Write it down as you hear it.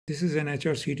This is an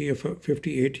HRCT of a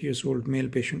 58 years old male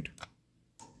patient.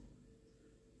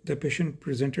 The patient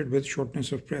presented with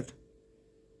shortness of breath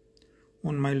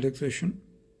on mild exertion.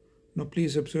 Now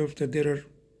please observe that there are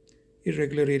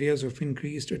irregular areas of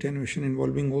increased attenuation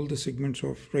involving all the segments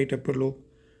of right upper lobe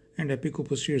and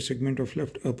apico-posterior segment of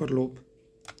left upper lobe.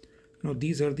 Now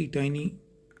these are the tiny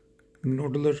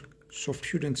nodular soft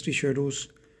tissue density shadows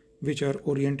which are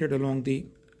oriented along the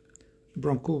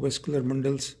bronchovascular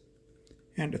bundles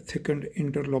and thickened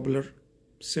interlobular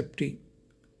septi.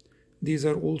 These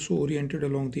are also oriented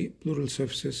along the pleural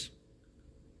surfaces.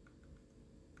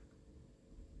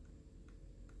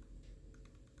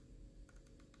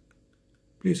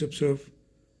 Please observe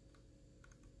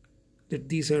that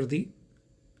these are the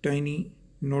tiny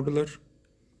nodular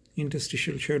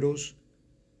interstitial shadows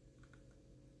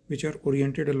which are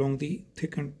oriented along the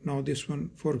thickened, now this one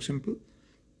for example,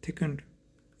 thickened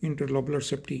interlobular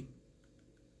septi.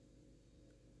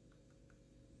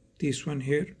 This one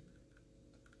here.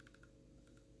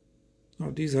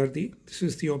 Now this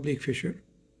is the oblique fissure.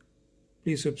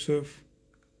 Please observe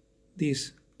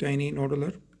these tiny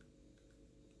nodular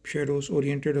shadows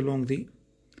oriented along the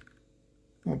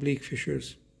oblique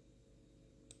fissures.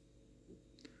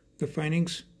 The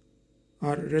findings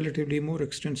are relatively more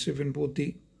extensive in both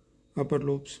the upper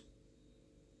lobes.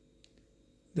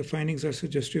 The findings are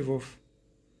suggestive of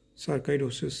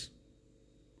sarcoidosis.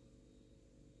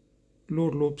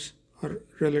 Lower lobes are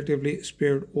relatively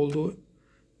spared, although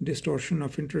distortion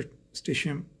of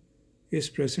interstitium is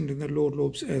present in the lower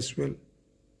lobes as well.